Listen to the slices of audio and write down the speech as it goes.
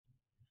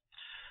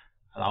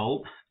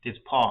Hello, this is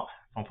Paul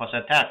from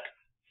Foresight Tech.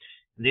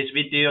 In this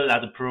video,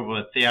 let's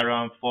prove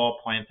Theorem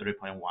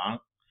 4.3.1,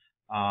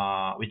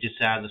 which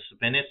says the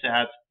Subspace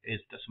set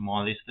is the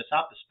smallest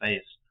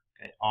subspace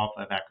of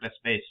a vector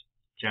space,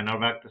 general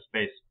vector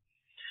space.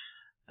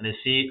 And you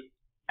see,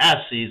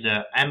 S is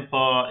a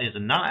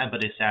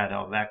non-empty set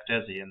of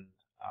vectors in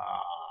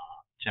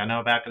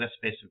general vector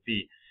space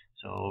V.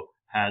 So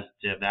has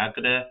the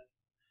vector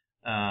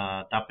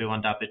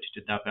W1,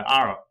 W2,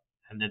 WR.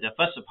 And the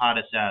first part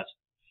says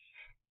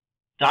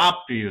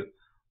W,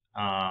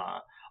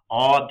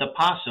 all the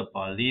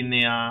possible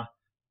linear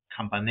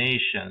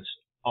combinations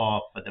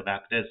of the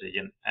vectors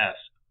in S,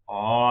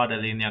 all the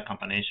linear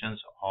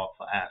combinations of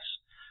S,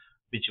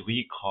 which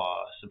we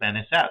call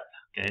Subspace set.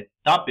 Okay,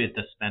 W is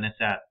the Subspace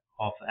set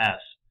of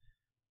S.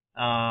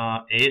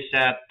 A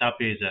set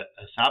W is a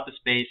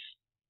subspace,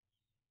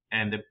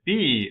 and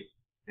B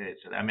is,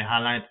 let me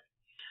highlight.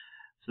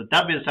 So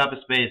W is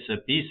subspace,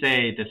 B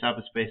say the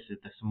subspace is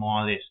the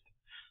smallest.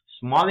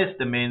 Smallest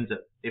means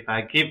if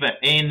I give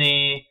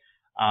any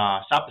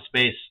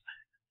subspace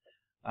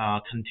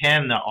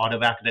contain all the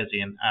vectors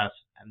in S,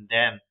 and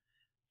then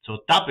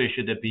so W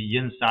should be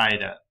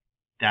inside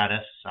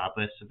that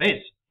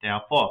subspace.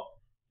 Therefore,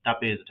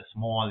 W is the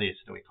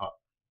smallest, we call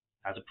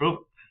as a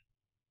proof.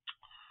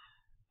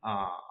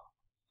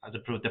 As a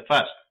proof, the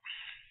first.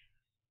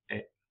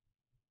 Okay.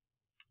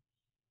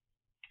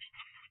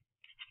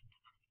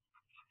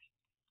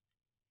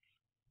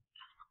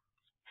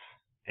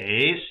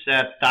 A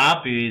set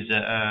W is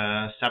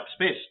a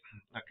subspace.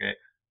 Okay,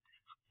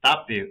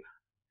 W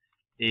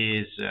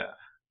is a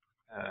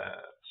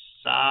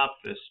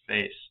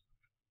subspace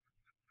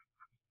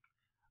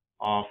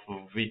of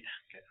V.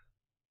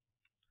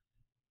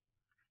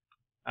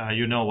 Okay.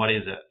 You know what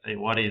is it?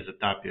 What is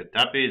W?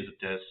 W is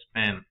the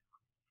span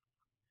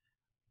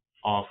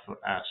of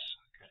S.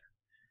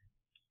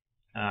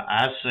 Okay.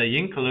 S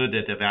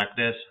included the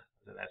vectors.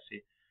 Let's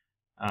see,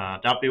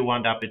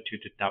 W1,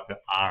 W2 to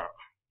WR.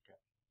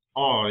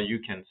 Or you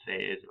can say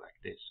it's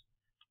like this.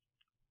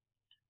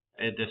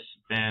 It's the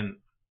span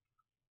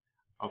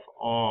of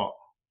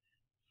all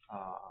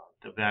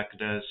the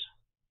vectors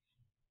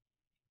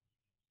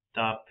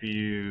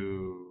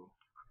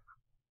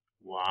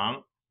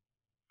W1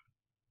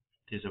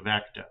 is a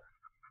vector,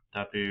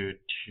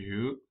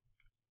 W2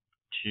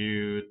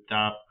 to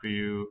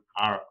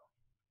WR.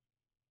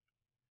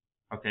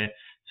 Okay,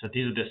 so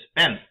this is the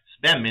span.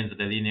 Span means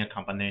the linear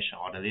combination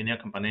or the linear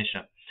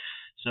combination.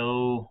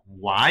 So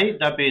why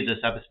W is a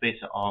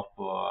subspace of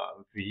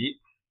V?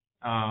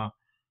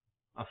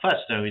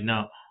 First we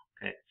know.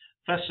 Okay.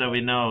 First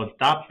we know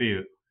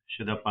W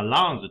should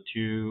belong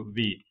to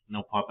V.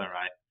 No problem,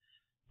 right?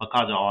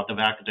 Because all the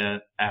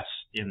vector S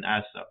in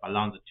S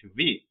belongs to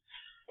V.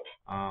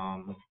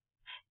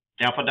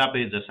 Therefore,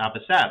 W is a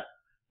subset.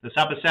 The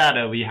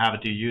subset we have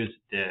to use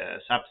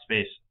the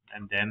subspace,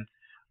 and then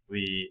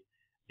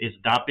is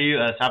W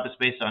a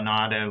subspace or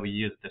not? We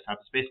use the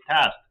subspace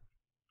test.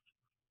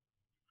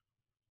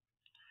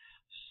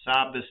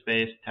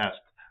 Subspace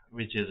test,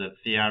 which is a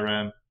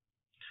theorem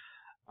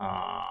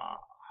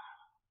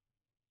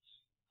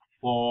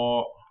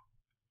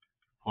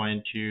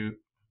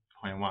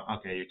 4.2.1.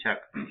 Okay, you check.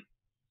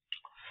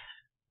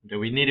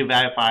 We need to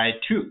verify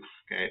two.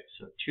 Okay,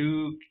 so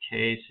two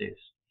cases.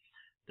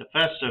 The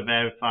first to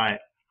verify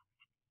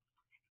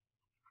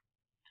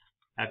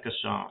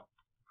action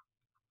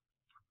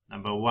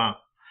number 1,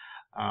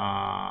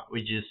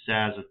 which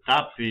says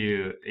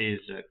W is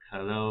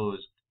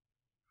closed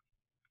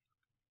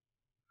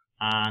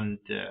and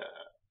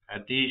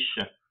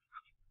addition.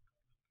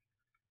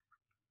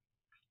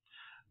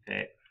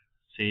 Okay,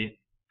 see,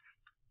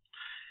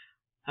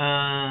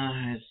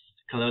 it's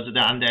closed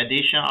under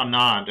addition or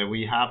not.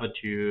 We have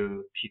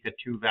to pick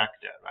two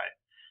vector, right?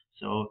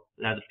 So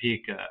let's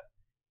pick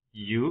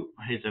U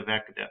is a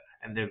vector,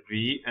 and the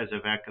V as a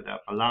vector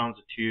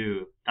belongs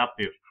to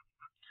W.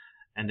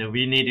 And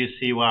we need to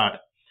see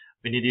what?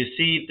 We need to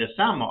see the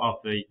sum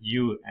of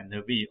U and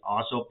the V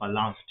also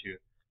belongs to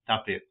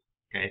W.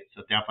 Okay,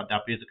 so therefore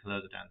W is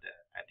closed under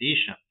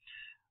addition.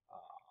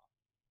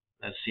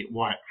 Let's see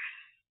why.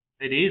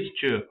 It is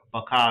true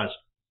because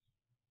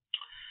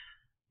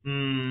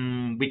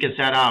we can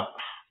set up.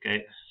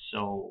 Okay,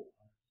 so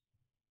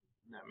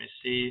let me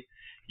see.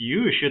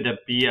 U should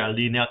be a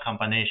linear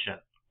combination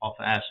of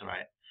S,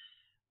 right?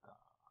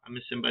 Let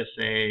me simply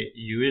say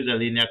U is a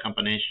linear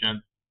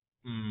combination.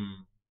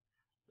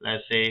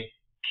 Let's say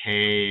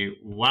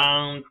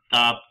K1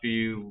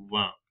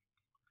 W1,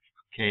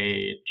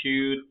 K2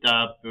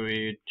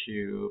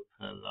 W2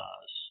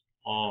 plus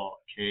or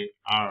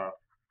KR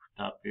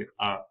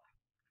WR.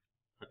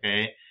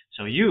 Okay,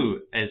 so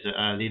U is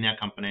a linear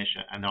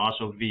combination, and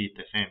also V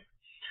the same.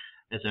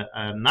 It's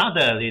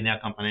another linear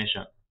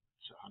combination.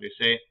 So how do you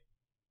say?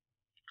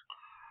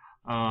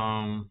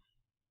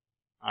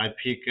 I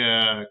pick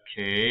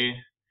K.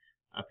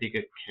 I pick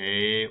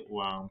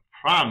K1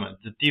 prime,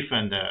 the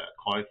different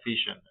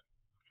coefficient.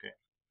 Okay,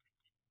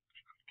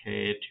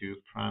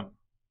 K2 prime.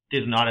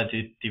 This is not a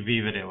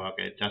derivative.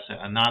 Okay, just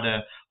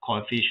another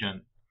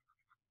coefficient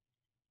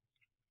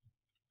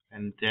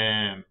and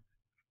then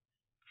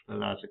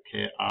plus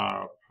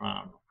KR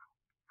prime.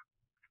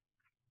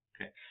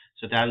 Okay,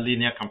 so that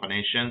linear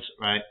combinations,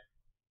 right?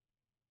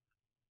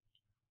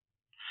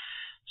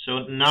 So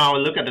now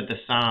look at the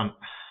sum.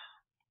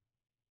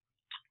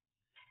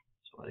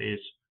 So it is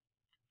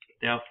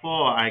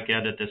therefore I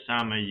get the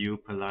sum U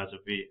plus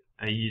V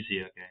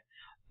easy. Okay,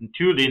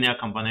 two linear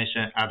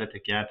combination added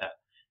together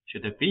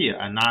should be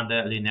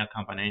another linear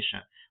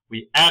combination.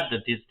 We add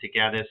this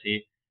together.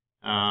 See,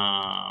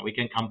 we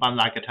can combine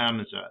like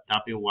terms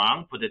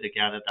W1 put it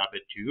together,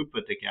 W2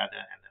 put together,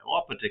 and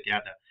all put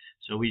together.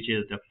 So which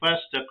is the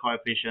first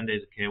coefficient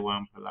is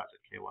K1 plus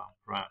K1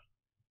 prime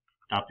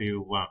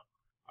W1.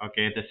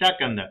 Okay, the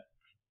second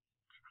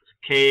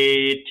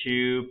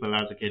K2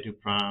 plus K2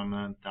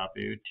 prime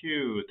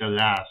W2. The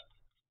last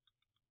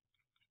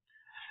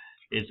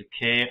is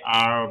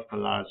KR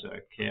plus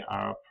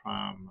KR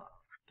prime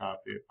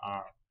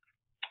WR.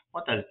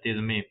 What does this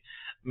mean?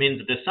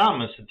 Means the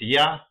sum is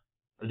their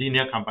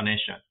linear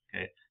combination.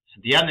 Okay,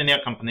 so their linear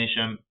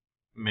combination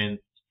means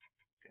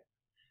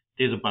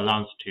this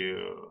belongs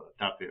to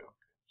W.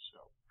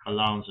 So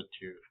belongs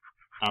to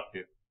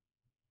W.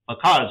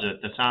 Because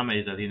the sum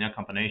is a linear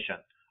combination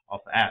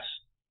of S,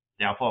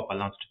 therefore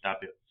belongs to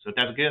W. So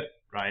that's good,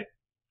 right?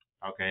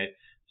 Okay.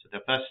 So the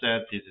first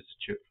step, this is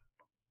true.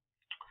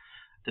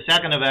 The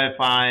second,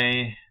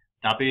 verify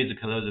W is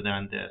closer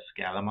than the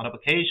scalar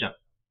multiplication.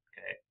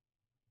 Okay.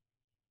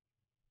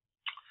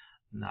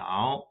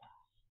 Now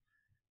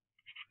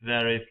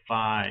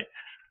verify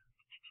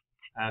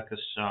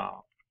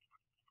example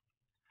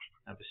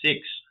number 6,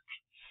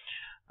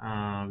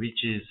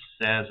 which is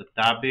says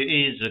W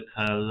is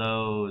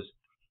closed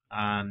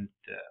and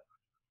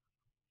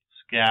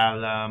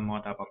scalar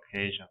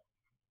multiplication.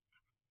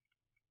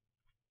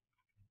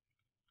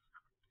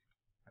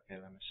 Okay,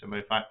 let me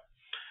simplify.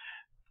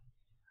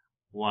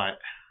 Why?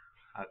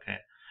 Okay,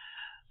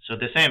 so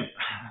the same.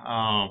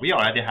 We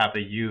already have a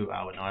U.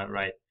 I will know it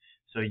right.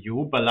 So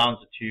U belongs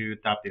to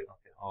W.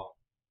 Okay. Oh,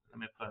 let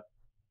me put.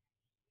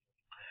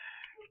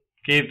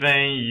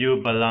 Given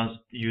U belongs,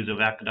 the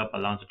vector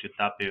belongs to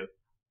W.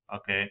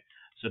 Okay.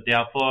 So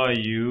therefore,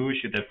 U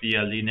should be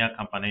a linear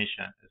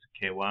combination. It's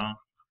K1,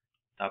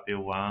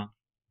 W1,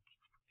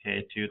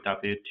 K2,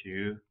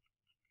 W2,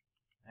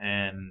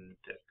 and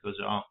it goes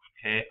on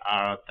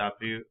KR,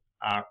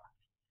 WR.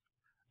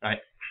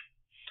 Right.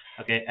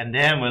 Okay, and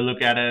then we'll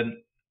look at it,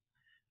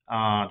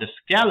 the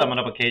scalar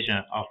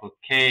multiplication of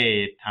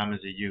K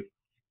times U.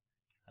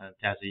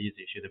 That's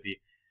easy. Should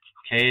be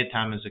K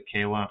times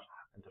K1,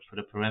 and put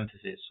a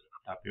parenthesis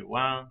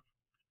W1,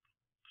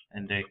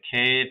 and then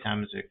K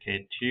times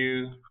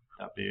K2,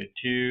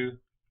 W2,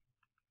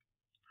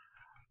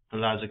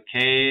 plus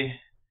K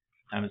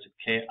times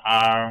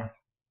KR,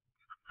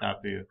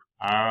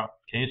 WR.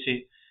 Can you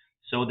see?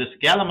 So the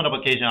scalar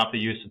multiplication of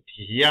U is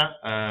here,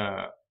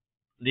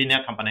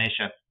 linear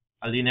combination.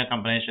 A linear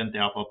combination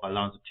therefore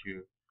belongs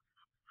to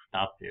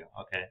W.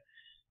 Okay,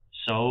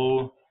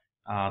 so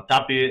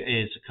W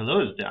is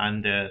closed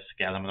under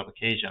scalar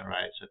multiplication,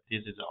 right? So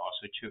this is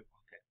also true.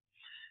 Okay,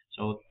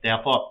 so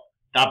therefore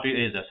W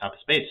is a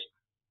subspace.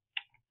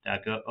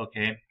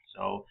 Okay,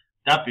 so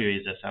W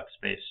is a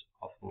subspace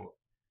of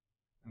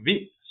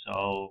V.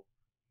 So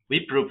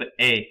we prove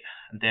A.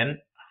 And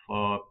then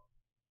for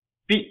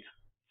B,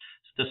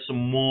 the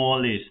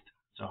smallest.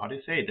 So how do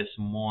you say the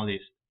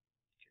smallest?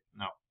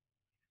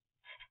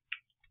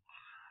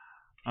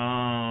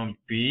 Now,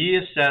 B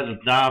says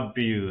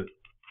W,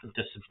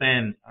 the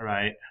span,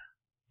 right,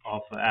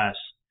 of S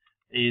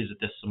is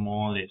the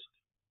smallest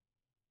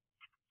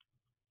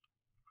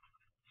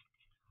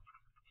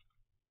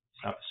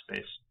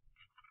subspace,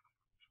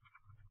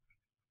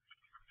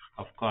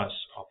 of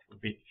course, of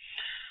B.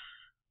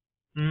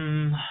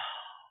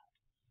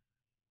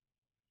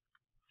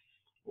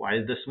 Why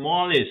is the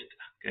smallest?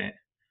 Okay,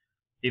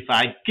 if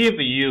I give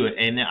you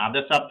any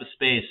other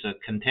subspace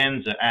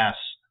contains S,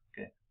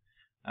 okay,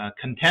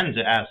 contains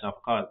S,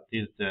 of course,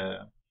 is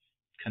the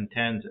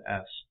contains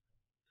S.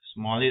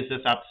 Smallest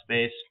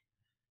subspace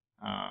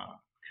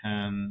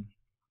contains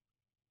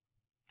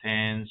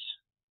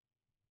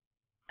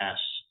S.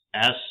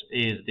 S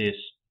is this.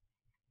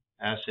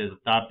 S is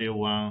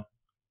W1,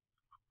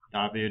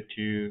 W2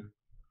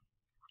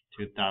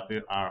 to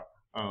WR.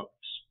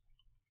 Oops.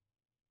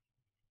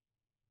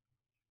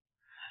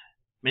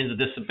 Means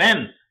the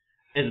span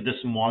is the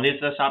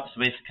smallest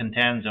subspace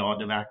contains all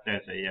the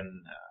vectors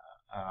in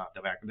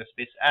the vector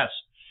space S.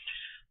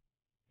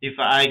 If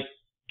I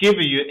give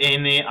you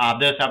any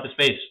other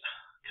subspace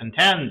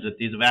contains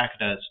these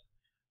vectors,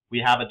 we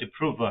have to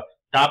prove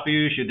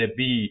W should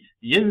be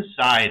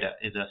inside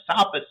is a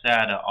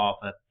subset of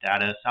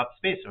that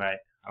subspace, right?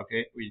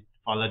 Okay, we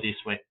follow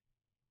this way.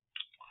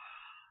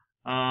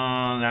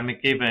 Let me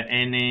give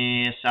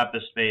any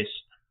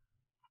subspace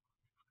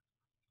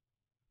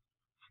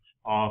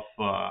of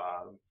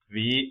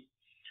V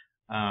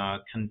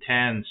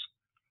containing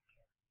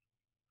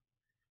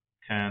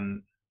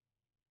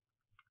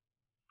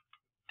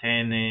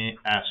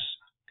S.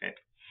 Okay,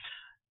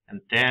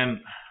 and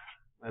then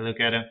I look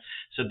at it.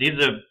 So these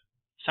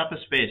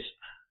subspace.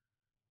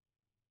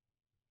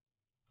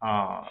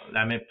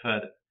 Let me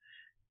put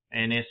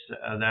any.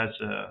 Let's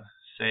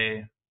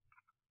say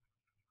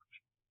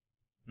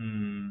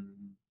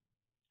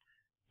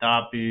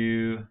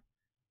W.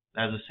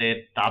 Let's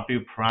say W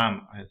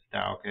prime. Is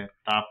that okay?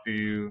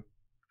 W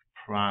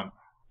prime.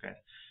 Okay.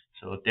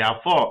 So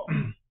therefore,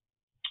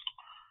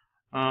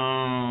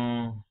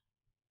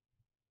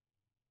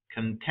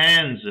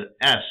 contains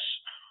S.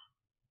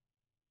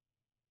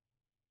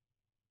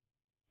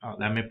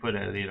 Let me put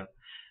it a little.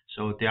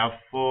 So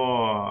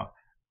therefore,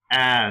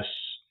 S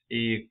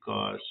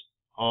equals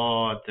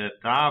all the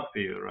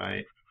W,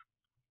 right?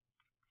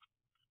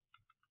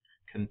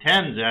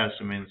 Contains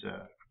S means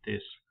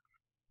this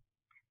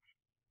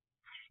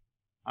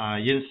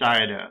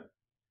inside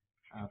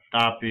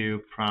W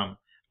prime.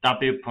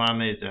 W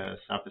prime is a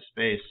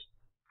subspace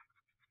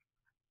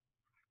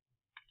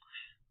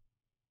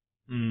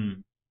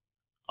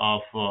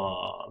of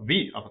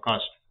V, of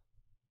course.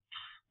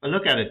 But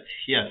look at it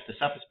here. The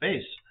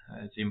subspace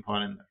is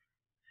important,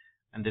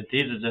 and this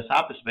is the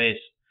subspace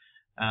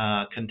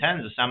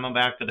contains some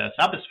vector. The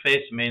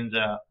subspace means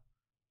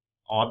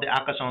all the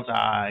actions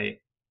I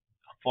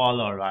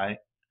follow, right?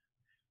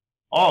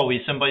 Or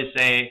we simply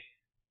say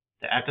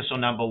the action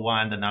number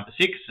 1 and number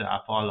 6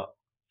 are follow.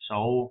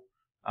 So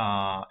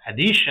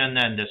addition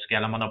and the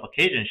scalar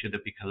multiplication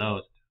should be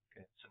closed.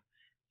 Okay. So,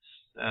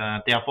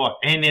 therefore,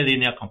 any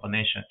linear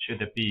combination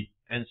should be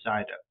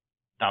inside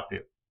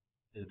W.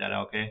 Is that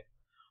okay?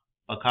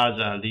 Because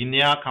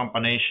linear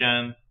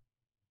combination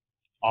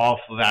of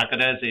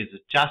vectors is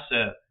just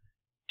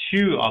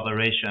 2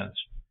 operations.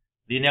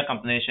 Linear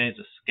combination is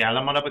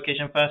scalar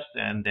multiplication first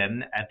and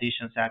then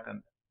addition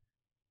second.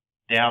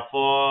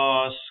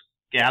 Therefore,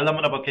 scalar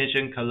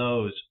multiplication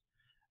close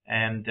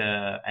and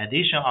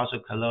addition also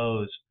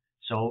close.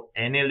 So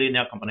any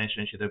linear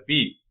combination should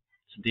be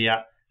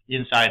still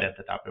inside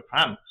the W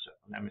prime. So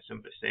let me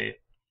simply say,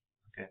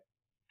 okay,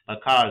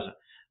 because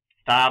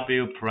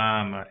W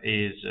prime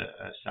is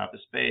a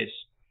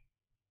subspace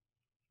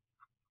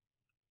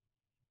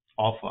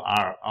of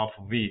R of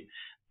V,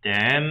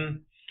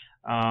 then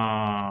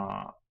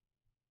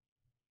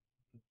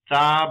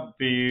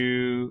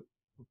W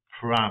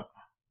prime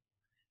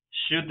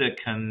should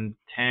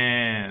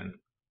contain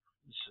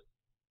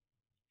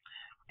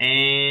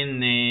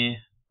any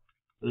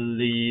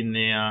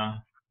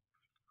linear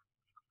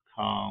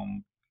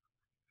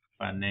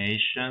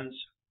combinations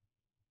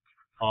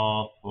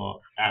of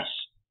S.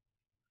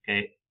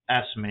 Okay,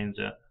 S means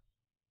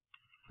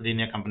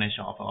linear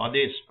combination of all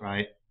this,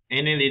 right?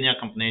 Any linear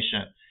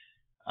combination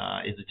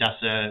is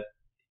just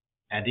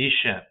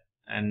addition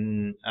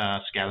and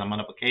scalar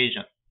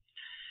multiplication.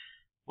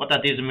 What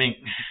does this mean?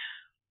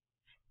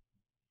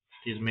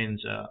 This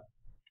means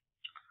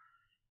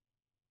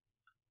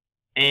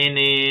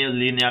any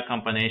linear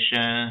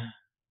combination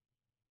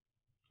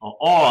or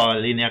all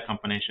linear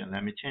combination.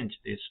 Let me change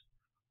this.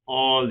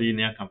 All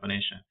linear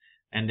combination.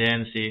 And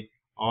then see,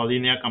 all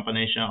linear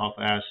combination of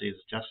S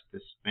is just the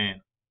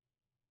span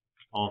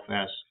of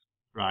S,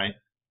 right?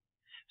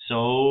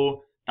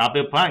 So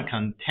W prime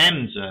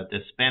contains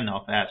the span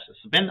of S.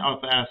 Span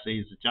of S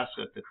is just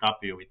the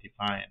W we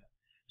defined.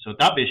 So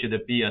W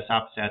should be a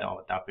subset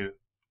of W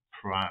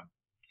prime.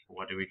 So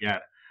what do we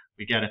get?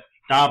 We get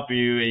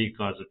W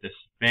equals the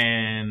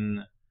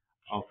span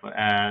of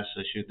S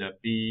should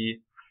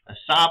be a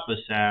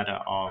subset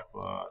of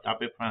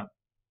W prime.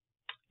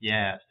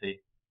 Yeah,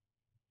 see.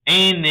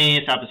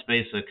 Any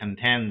subspace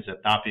contains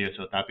W,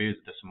 so W is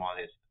the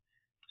smallest.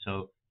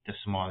 So the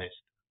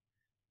smallest.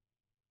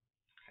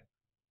 Okay.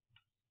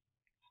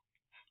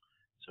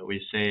 So we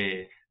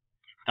say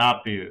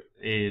W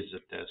is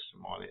the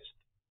smallest.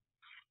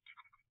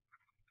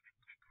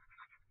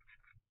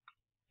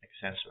 Makes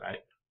sense,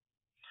 right?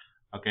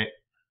 Okay.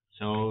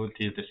 So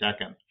this is the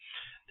second.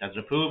 That's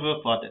the proof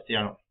for the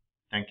theorem.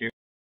 Thank you.